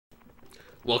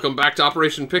Welcome back to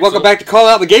Operation Pixel. Welcome back to Call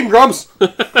Out the Game Grumps.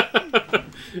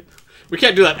 We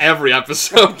can't do that every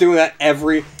episode. I'm doing that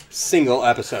every single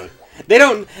episode. They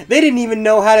didn't even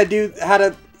know how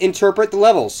to interpret the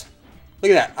levels.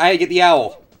 Look at that. I get the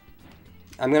owl.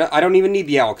 I don't even need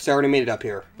the owl because I already made it up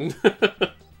here.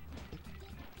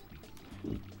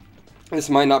 This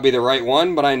might not be the right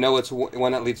one, but I know it's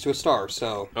one that leads to a star,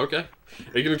 so... Okay.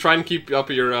 Are you going to try and keep up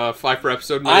your 5 per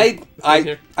episode? I'm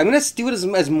going to do it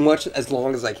as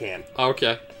long as I can.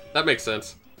 Okay. That makes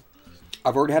sense.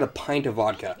 I've already had a pint of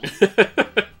vodka.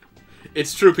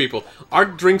 It's true, people.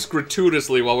 Art drinks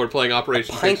gratuitously while we're playing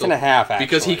Operation Pixel. A pint and a half, actually.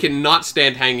 Because he cannot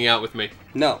stand hanging out with me.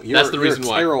 No, That's the reason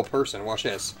why. You're a terrible person. Watch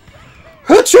this.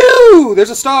 Hachoo! There's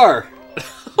a star!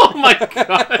 Oh my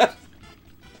god!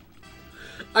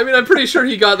 I mean, I'm pretty sure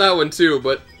he got that one too,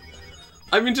 but...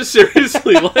 I mean, just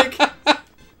seriously, like... I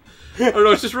don't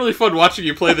know, it's just really fun watching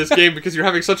you play this game because you're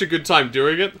having such a good time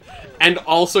doing it, and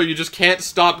also you just can't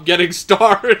stop getting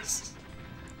stars!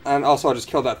 And also, I just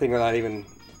killed that thing without even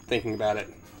thinking about it.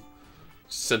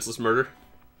 Senseless murder.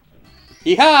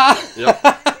 Yeehaw!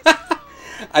 Yep.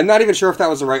 I'm not even sure if that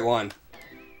was the right one.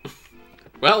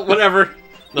 Well, whatever.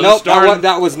 Nope,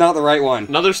 that was not the right one.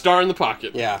 Another star in the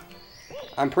pocket. Yeah.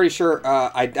 I'm pretty sure,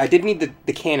 I did need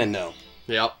the cannon, though.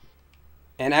 Yep.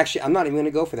 And actually, I'm not even going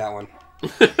to go for that one.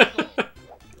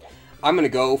 I'm going to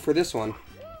go for this one.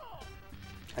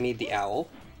 I need the owl.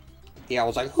 The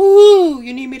owl's like, ooh,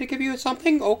 you need me to give you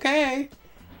something? Okay.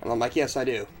 And I'm like, yes, I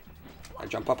do. I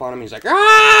jump up on him, he's like, ah!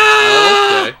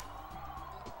 Oh, okay.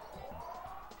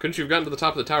 Couldn't you have gotten to the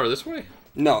top of the tower this way?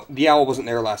 No, the owl wasn't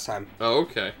there last time. Oh,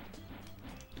 okay.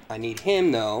 I need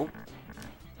him, though.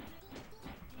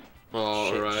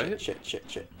 Alright.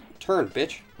 Shit. Turn,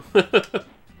 bitch. To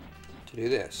do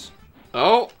this.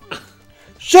 Oh!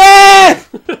 Shit!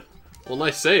 Well,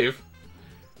 nice save.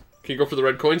 Can you go for the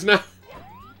red coins now?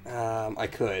 I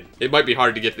could. It might be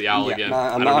hard to get the owl again.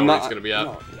 I don't know where it's going to be at.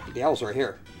 No, the owl's right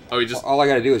here. Oh, he just... All I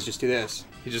gotta do is just do this.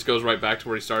 He just goes right back to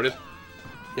where he started?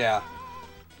 Yeah.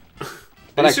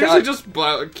 But I seriously just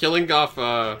killing off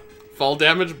fall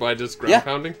damage by just ground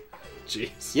pounding?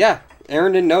 Jeez. Yeah,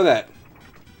 Aaron didn't know that.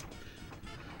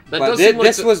 But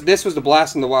this was the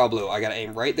blast in the wild blue. I gotta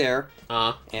aim right there.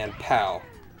 And pow.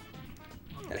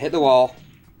 Gotta hit the wall.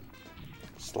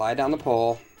 Slide down the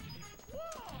pole.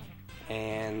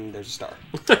 And there's a star.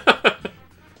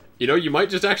 You know, you might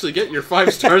just actually get your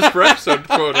 5 stars per episode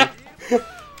quota.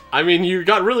 I mean, you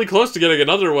got really close to getting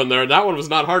another one there. That one was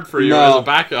not hard for you as a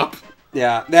backup.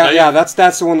 Yeah, that's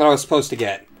the one that I was supposed to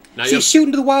get. See, shoot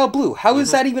into the wild blue. How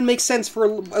does that even make sense for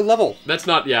a level? That's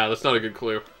not a good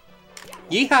clue.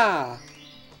 Yeehaw!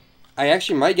 I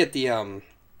actually might get the, I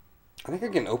think I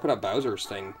can open up Bowser's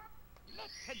thing.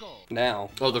 Now.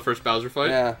 Oh, the first Bowser fight?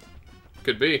 Yeah.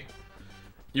 Could be.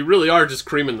 You really are just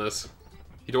creaming this.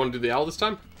 You don't want to do the owl this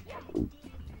time?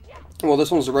 Well,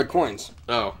 this one's the red coins.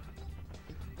 Oh.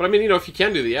 But I mean, you know, if you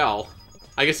can do the owl,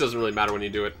 I guess it doesn't really matter when you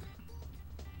do it.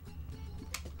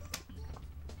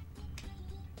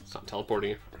 It's not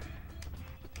teleporting you.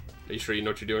 Are you sure you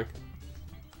know what you're doing?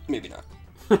 Maybe not.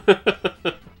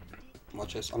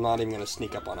 Watch this. I'm not even going to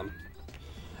sneak up on him.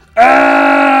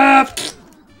 Wow.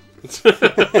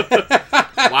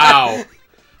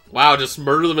 Wow, just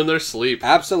murder them in their sleep.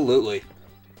 Absolutely.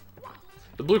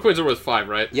 The blue coins are worth 5,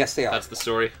 right? Yes, they are. That's the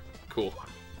story. Cool.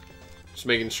 Just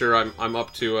making sure I'm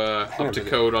up to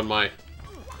code on my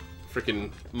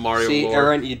freaking Mario See, lore.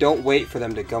 Aaron, you don't wait for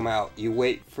them to come out. You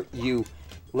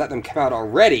let them come out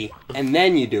already, and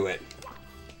then you do it.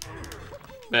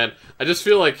 Man, I just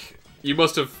feel like you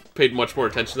must have paid much more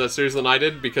attention to that series than I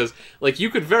did, because, like, you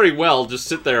could very well just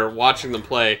sit there watching them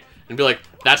play and be like,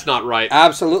 that's not right.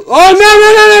 Absolutely.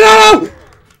 Oh,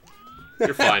 no!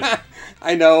 You're fine.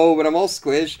 I know, but I'm all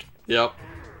squished. Yep.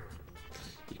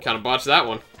 You kind of botched that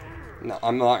one. No,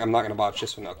 I'm not going to botch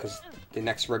this one, though, because the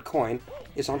next red coin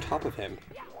is on top of him.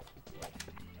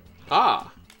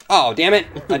 Ah. Oh, damn it.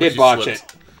 I did botch it.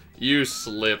 You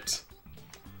slipped.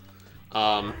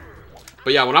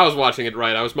 But yeah, when I was watching it,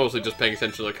 right, I was mostly just paying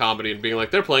attention to the comedy and being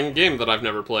like, they're playing a game that I've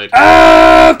never played.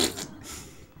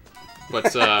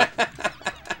 But,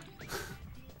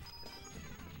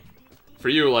 for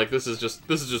you, like, this is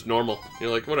just normal.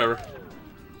 You're like, whatever.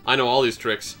 I know all these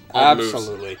tricks. All the moves.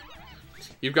 Absolutely.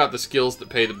 You've got the skills that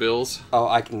pay the bills. Oh,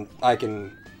 I can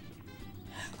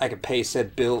pay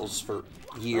said bills for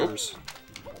years. Oh.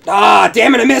 Ah,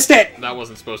 damn it, I missed it! That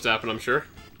wasn't supposed to happen, I'm sure.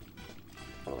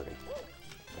 Oh, okay.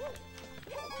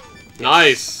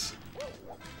 Nice!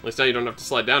 At least now you don't have to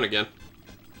slide down again.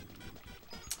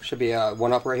 Should be a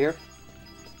 1-up right here.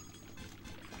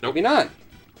 Nope. Maybe not.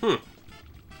 Oh,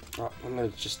 I'm gonna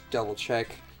just double check.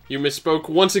 You misspoke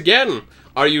once again.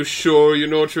 Are you sure you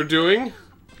know what you're doing?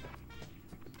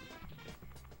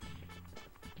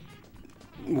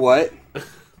 What?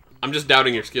 I'm just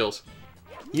doubting your skills.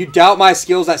 You doubt my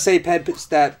skills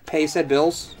that pay said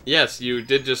bills? Yes, you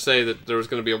did just say that there was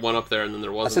going to be a 1 up there, and then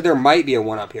there wasn't. I said there might be a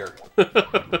 1 up here.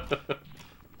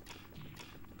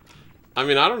 I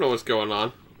mean, I don't know what's going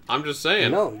on. I'm just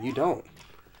saying. No, you don't.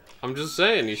 I'm just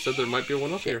saying. You said there might be a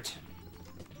 1 up here.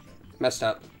 Messed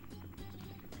up.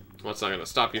 Well, it's not going to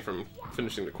stop you from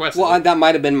finishing the quest. Well, that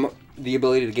might have been the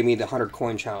ability to give me the 100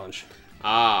 coin challenge.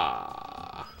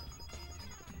 Ah.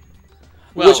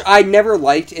 Well, which I never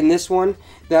liked in this one.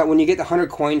 That when you get the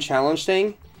 100 coin challenge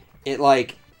thing, it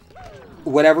like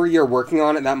whatever you're working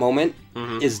on at that moment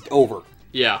is over.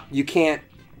 Yeah. You can't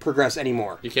progress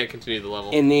anymore. You can't continue the level.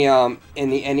 In the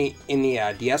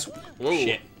DS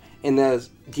shit. In the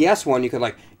DS one, you could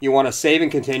like, you want to save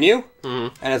and continue,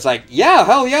 and it's like, yeah,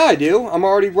 hell yeah, I do. I'm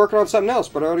already working on something else,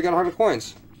 but I already got 100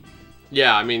 coins.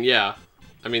 Yeah, I mean,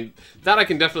 that I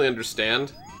can definitely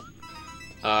understand.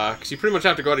 Because you pretty much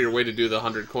have to go out of your way to do the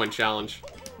 100 coin challenge.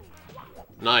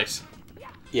 Nice.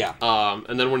 Yeah.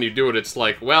 And then when you do it, it's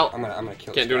like, well, I'm gonna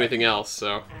kill can't do anything else,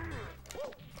 so.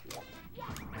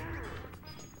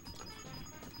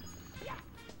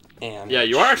 And yeah,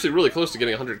 you are actually really close to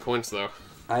getting 100 coins, though.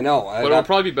 I know. But it'll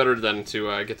probably be better than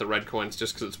to get the red coins,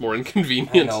 just because it's more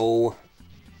inconvenient. I know.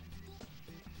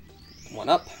 1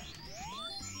 up.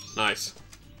 Nice.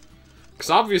 Because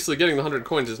obviously getting the 100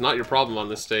 coins is not your problem on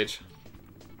this stage.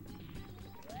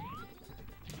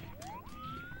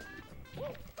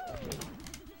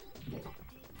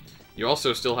 You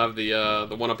also still have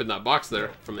the 1 up in that box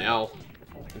there from the owl.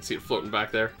 You can see it floating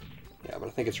back there. Yeah, but I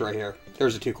think it's right here.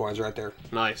 There's the 2 coins right there.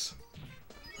 Nice.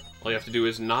 All you have to do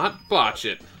is not botch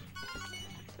it.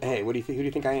 Hey, what do you think? Who do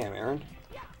you think I am, Aaron?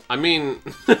 I mean,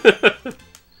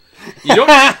 you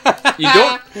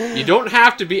don't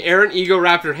have to be Aaron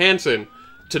Egoraptor Hansen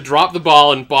to drop the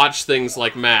ball and botch things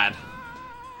like mad.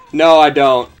 No, I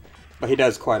don't. But he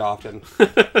does quite often.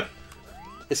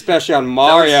 Especially on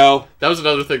Mario. That was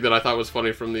another thing that I thought was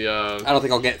funny from the... I don't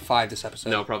think I'll get 5 this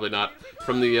episode. No, probably not.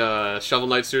 From the Shovel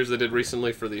Knight series they did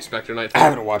recently for the Spectre Knight thing. I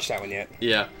haven't watched that one yet.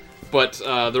 Yeah. But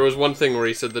there was one thing where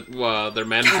he said that their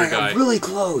manager guy... I'm really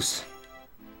close.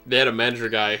 They had a manager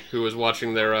guy who was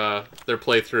watching their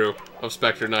playthrough of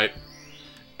Spectre Knight.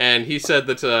 And he said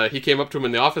that he came up to him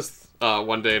in the office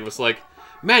one day and was like,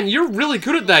 "Man, you're really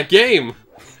good at that game."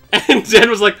 And Dan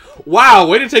was like, "Wow,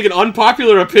 way to take an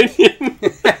unpopular opinion."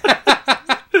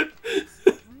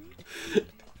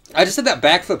 I just did that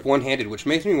backflip one-handed, which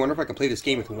makes me wonder if I can play this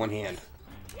game with one hand.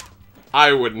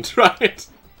 I wouldn't try it.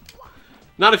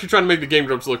 Not if you're trying to make the game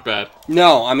grumps look bad.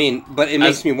 No, I mean, but it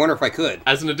makes me wonder if I could.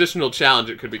 As an additional challenge,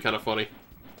 it could be kind of funny.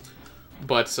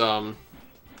 But, yeah,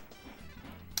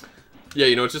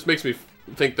 you know, it just makes me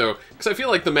think, though, because I feel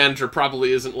like the manager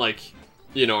probably isn't, like,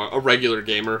 you know, a regular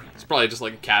gamer. He's probably just,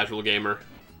 like, a casual gamer.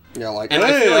 Yeah, like, and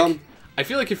hey, I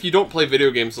feel like if you don't play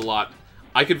video games a lot,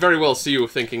 I could very well see you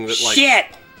thinking that, like... Shit!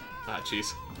 Ah,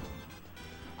 jeez.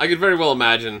 I could very well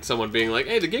imagine someone being like,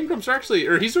 "Hey, the Game Grumps are actually...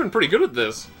 Or he's doing pretty good at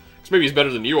this. So maybe he's better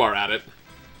than you are at it."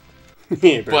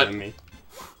 Better than me.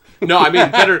 No, I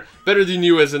mean, better than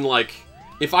you as in, like...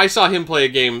 If I saw him play a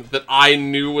game that I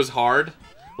knew was hard...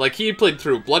 Like, he played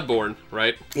through Bloodborne,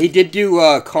 right? He did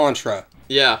do Contra.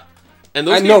 Yeah. And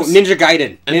those games... No, Ninja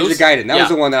Gaiden. Ninja Gaiden. That was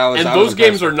the one that I was... And those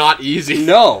games are not easy.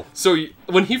 No. So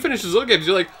when he finishes those games,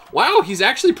 you're like, wow, he's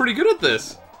actually pretty good at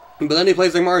this. But then he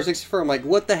plays like Mario 64. I'm like,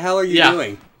 what the hell are you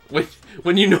doing?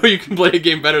 When you know you can play a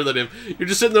game better than him, you're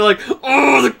just sitting there like,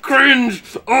 oh, the cringe!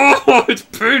 Oh, it's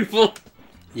painful!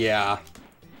 Yeah.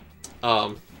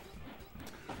 So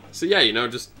yeah, you know,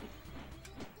 just...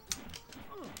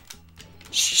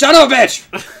 Shut up, bitch!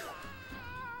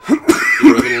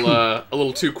 You were a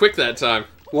little too quick that time.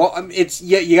 Well, it's...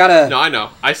 Yeah, you gotta... No, I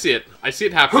know. I see it. I see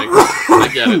it happening.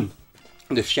 I get it.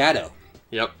 The shadow.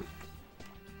 Yep.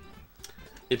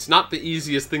 It's not the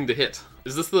easiest thing to hit.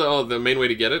 Is this the main way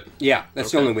to get it? Yeah,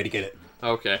 that's the only way to get it.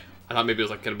 Okay. I thought maybe it was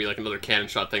like gonna be like another cannon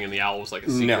shot thing and the owl was like a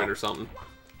secret or something.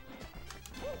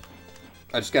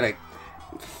 I just gotta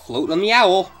float on the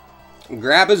owl,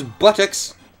 grab his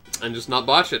buttocks, and just not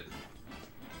botch it.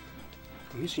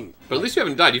 But at least you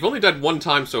haven't died. You've only died one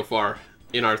time so far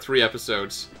in our 3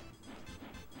 episodes.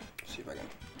 Let's see if I can...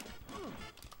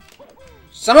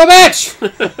 Son of a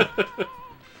bitch!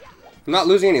 I'm not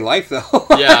losing any life, though.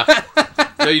 Yeah.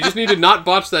 No, you just need to not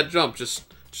botch that jump. Just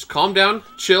calm down,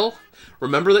 chill.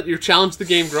 Remember that you challenged the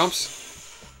Game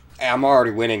Grumps. I'm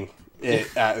already winning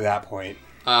at that point.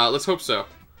 Let's hope so.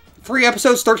 3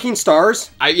 episodes, 13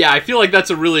 stars? Yeah, I feel like that's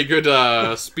a really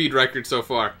good speed record so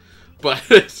far. But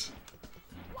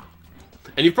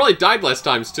and you've probably died less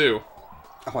times too.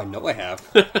 Oh, I know I have.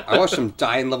 I watched them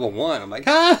die in level 1. I'm like,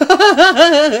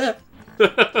 ha!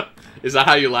 Is that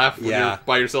how you laugh when you're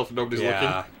by yourself and nobody's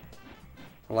looking?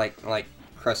 Like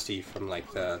Krusty from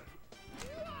like the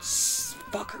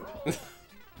fucker.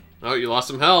 Oh, you lost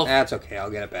some health. That's okay.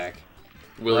 I'll get it back.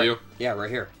 Will you? Yeah,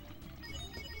 right here.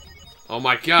 Oh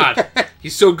my god,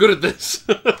 he's so good at this.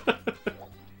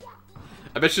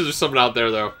 I bet you there's someone out there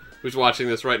though who's watching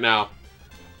this right now,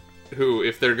 who,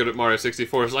 if they're good at Mario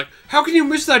 64, is like, how can you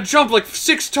miss that jump like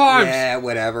 6 times? Yeah,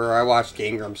 whatever. I watched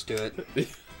Game Grumps do it.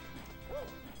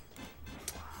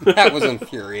 That was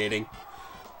infuriating.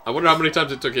 I wonder how many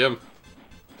times it took him.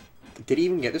 Did he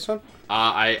even get this one?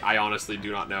 I honestly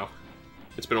do not know.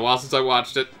 It's been a while since I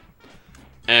watched it,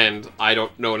 and I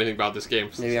don't know anything about this game.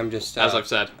 Maybe I'm just... as I've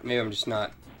said. Maybe I'm just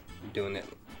not doing it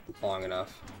long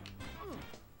enough.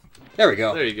 There we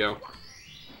go. There you go.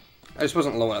 I just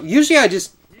wasn't low enough. Usually I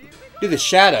just do the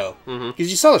shadow. Because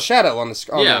you saw the shadow on the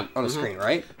screen,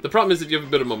 right? The problem is that you have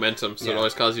a bit of momentum, so it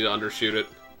always causes you to undershoot it.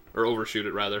 Or overshoot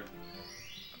it, rather.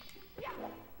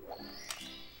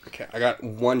 Okay, I got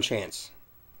one chance.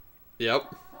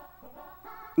 Yep.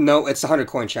 No, it's the 100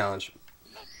 coin challenge.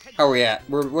 How are we at?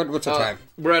 What's the time?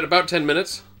 We're at about 10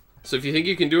 minutes. So if you think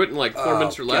you can do it in like 4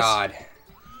 minutes or less. God.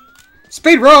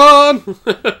 Speed run!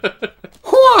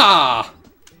 Hwah!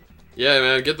 Yeah,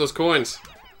 man, get those coins.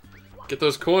 Get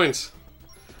those coins.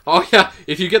 Oh yeah,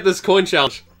 if you get this coin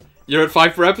challenge, you're at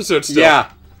 5 per episode still.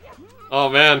 Yeah. Oh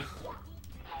man.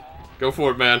 Go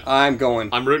for it, man. I'm going.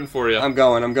 I'm rooting for you. I'm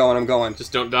going.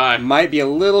 Just don't die. Might be a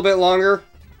little bit longer.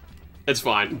 It's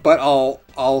fine. But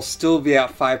I'll still be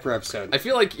at 5 per episode. I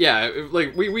feel like, yeah,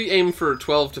 like we aim for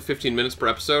 12 to 15 minutes per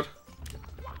episode.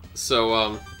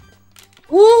 So,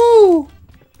 Woo!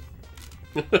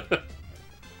 I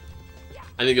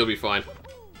think you'll be fine.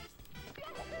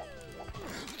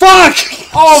 Fuck!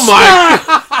 Oh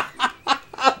my!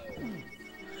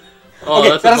 Oh, okay,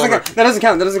 that's that doesn't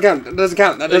count. That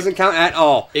doesn't count at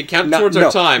all. It counts towards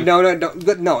our time. No, it doesn't.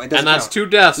 And that's count. 2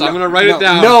 deaths. I'm gonna write it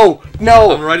down. No. I'm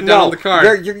gonna write it down on the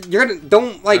card. You're gonna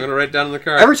don't like. I'm gonna write it down on the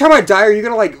card. Every time I die, are you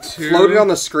gonna like float it on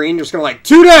the screen? You're just gonna like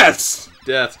 2 deaths.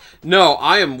 Deaths. No,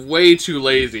 I am way too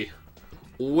lazy.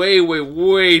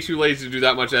 Way too lazy to do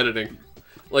that much editing.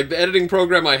 Like the editing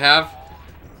program I have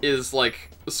is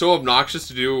like so obnoxious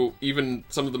to do even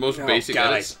some of the most basic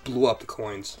edits. I blew up the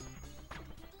coins.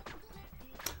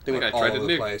 They went I tried to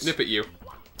nip at you.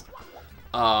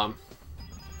 But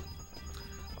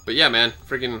yeah, man,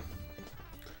 freaking,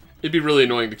 it'd be really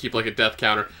annoying to keep like a death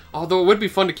counter. Although it would be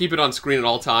fun to keep it on screen at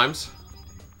all times.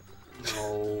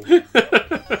 No.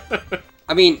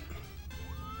 I mean,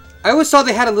 I always thought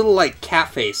they had a little like cat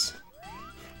face,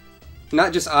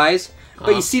 not just eyes.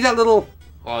 But you see that little?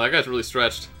 Oh, that guy's really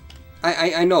stretched.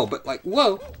 I know, but like,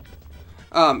 whoa.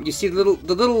 You see the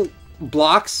little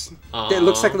blocks that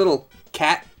looks like a little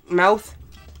cat mouth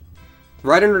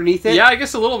right underneath it. Yeah, I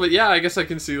guess a little bit. Yeah, I guess I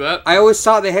can see that. I always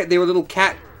thought they were little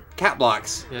cat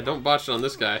blocks. Yeah, don't botch it on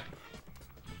this guy.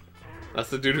 That's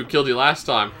the dude who killed you last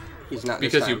time. He's not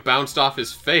because you bounced off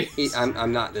his face.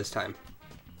 I'm not this time.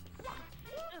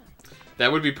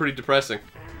 That would be pretty depressing.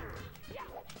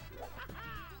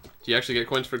 Do you actually get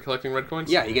coins for collecting red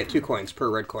coins? Yeah, you get 2 coins per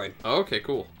red coin. Oh, okay,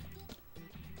 cool.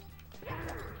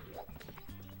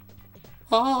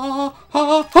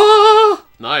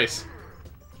 Nice.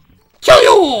 Kill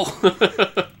you!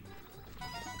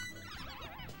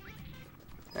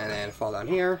 And then fall down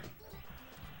here.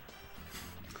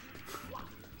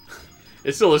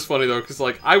 It still is funny though, because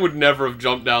like I would never have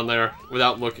jumped down there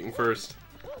without looking first.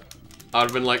 I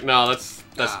would have been like, no,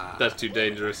 that's too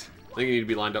dangerous. I think you need to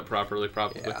be lined up properly,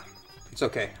 probably. Yeah, it's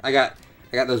okay. I got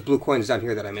those blue coins down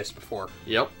here that I missed before.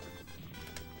 Yep.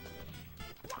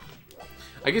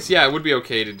 I guess yeah, it would be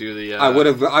okay to do the. I would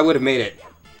have made it.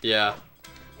 Yeah.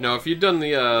 No, if you'd done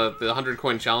the 100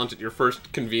 coin challenge at your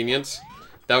first convenience,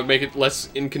 that would make it less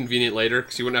inconvenient later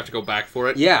because you wouldn't have to go back for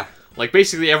it. Yeah. Like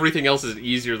basically everything else is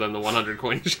easier than the 100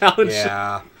 coin challenge.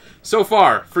 Yeah. So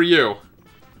far for you,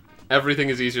 everything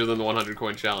is easier than the 100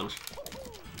 coin challenge.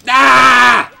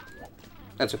 Ah!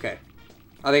 That's okay.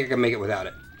 I think I can make it without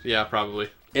it. Yeah, probably.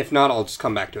 If not, I'll just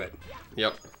come back to it.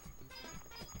 Yep.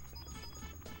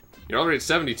 You're already at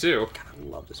 72. God, I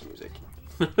love this music.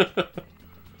 Did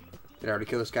I already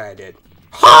kill this guy? I did.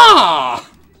 Ha!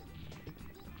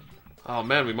 Oh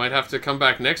man, we might have to come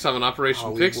back next time on Operation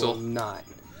Pixel. Will not.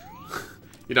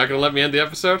 You're not gonna let me end the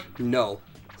episode? No.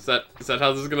 Is that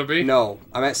how this is gonna be? No.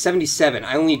 I'm at 77.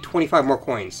 I only need 25 more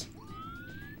coins.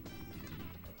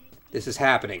 This is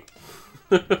happening.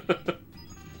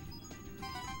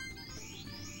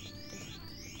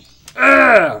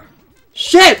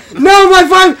 Shit! No, my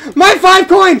 5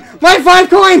 coin! My 5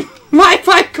 coin! My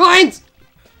 5 coins!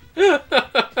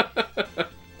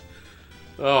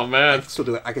 Oh, man. I can still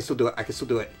do it. I can still do it. I can still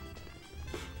do it.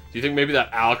 Do you think maybe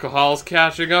that alcohol's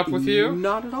catching up with you?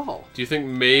 Not at all. Do you think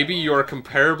maybe you're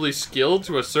comparably skilled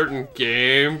to a certain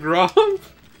game, Grump?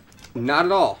 Not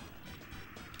at all.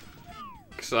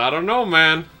 Because I don't know,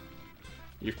 man.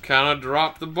 You've kind of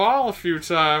dropped the ball a few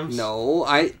times. No,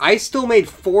 I still made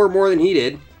 4 more than he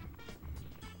did.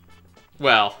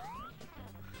 Well,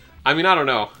 I mean, I don't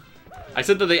know. I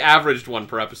said that they averaged 1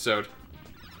 per episode.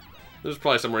 There's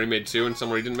probably somewhere he made 2 and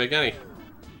somewhere he didn't make any.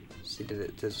 See, does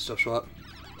it still show up?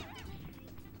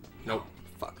 Nope.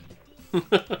 Fuck.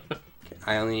 Okay,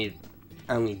 I only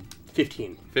need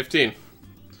 15. 15.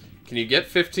 Can you get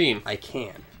 15? I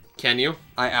can. Can you?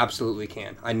 I absolutely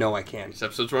can. I know I can. This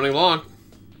episode's running long.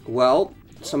 Well,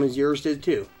 some of yours did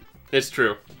too. It's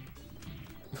true.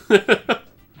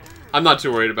 I'm not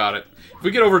too worried about it. If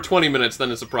we get over 20 minutes,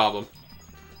 then it's a problem.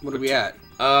 What are we at?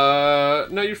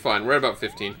 No, you're fine. We're at about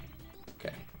 15.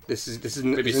 Okay. This is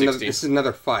maybe 16. This is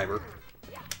another 5-er.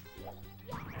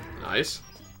 Nice.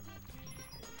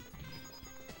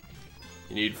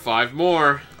 You need 5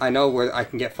 more. I know where I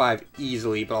can get 5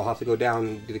 easily, but I'll have to go down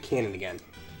and do the cannon again.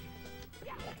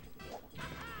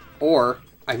 Or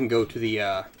I can go to the.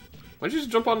 Why don't you just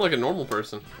jump on like a normal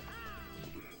person?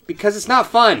 Because it's not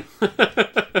fun.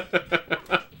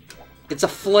 It's a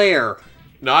flare.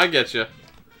 No, I get you.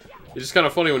 It's just kind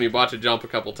of funny when you botch a jump a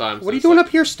couple times. What are you doing up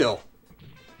here still?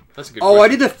 That's a good question. I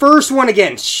did the first one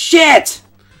again. Shit!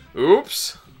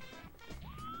 Oops.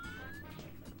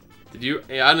 Did you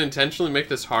unintentionally make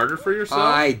this harder for yourself?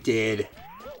 I did.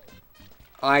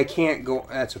 I can't go...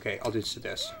 That's okay. I'll just do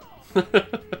this.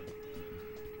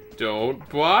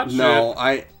 Don't watch it. No,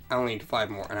 I only need 5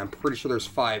 more, and I'm pretty sure there's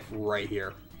 5 right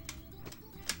here.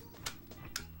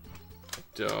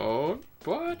 Don't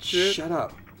watch it. Shut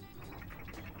up.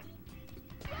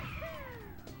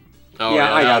 Oh,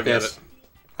 yeah, I got this.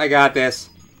 I got this.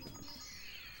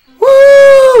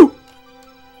 Woo!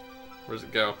 Where's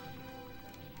it go?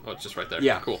 Oh, it's just right there.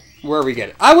 Yeah. Cool. Wherever we get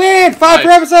it. I win! 5 per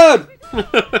episode!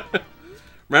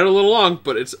 Ran a little long,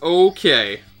 but it's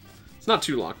okay. It's not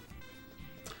too long.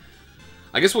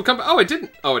 I guess we'll come back. Oh, it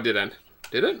didn't. Oh, it did end.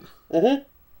 Did it? Mm-hmm.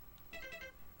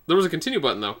 There was a continue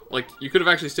button, though. Like, you could have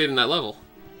actually stayed in that level.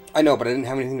 I know, but I didn't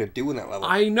have anything to do in that level.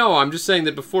 I know. I'm just saying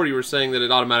that before you were saying that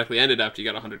it automatically ended after you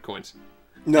got 100 coins.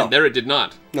 No. And there it did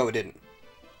not. No, it didn't.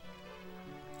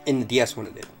 In the DS one,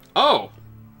 it did. Oh.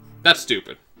 That's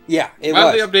stupid. Yeah, it Why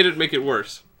was. did they update it to make it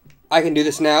worse? I can do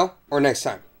this now or next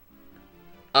time.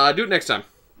 Do it next time.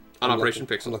 On Operation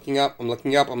Pixel. I'm looking up. I'm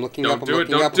looking up. I'm looking up. Don't do it.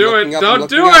 Don't do it. Don't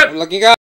do it. I'm looking up.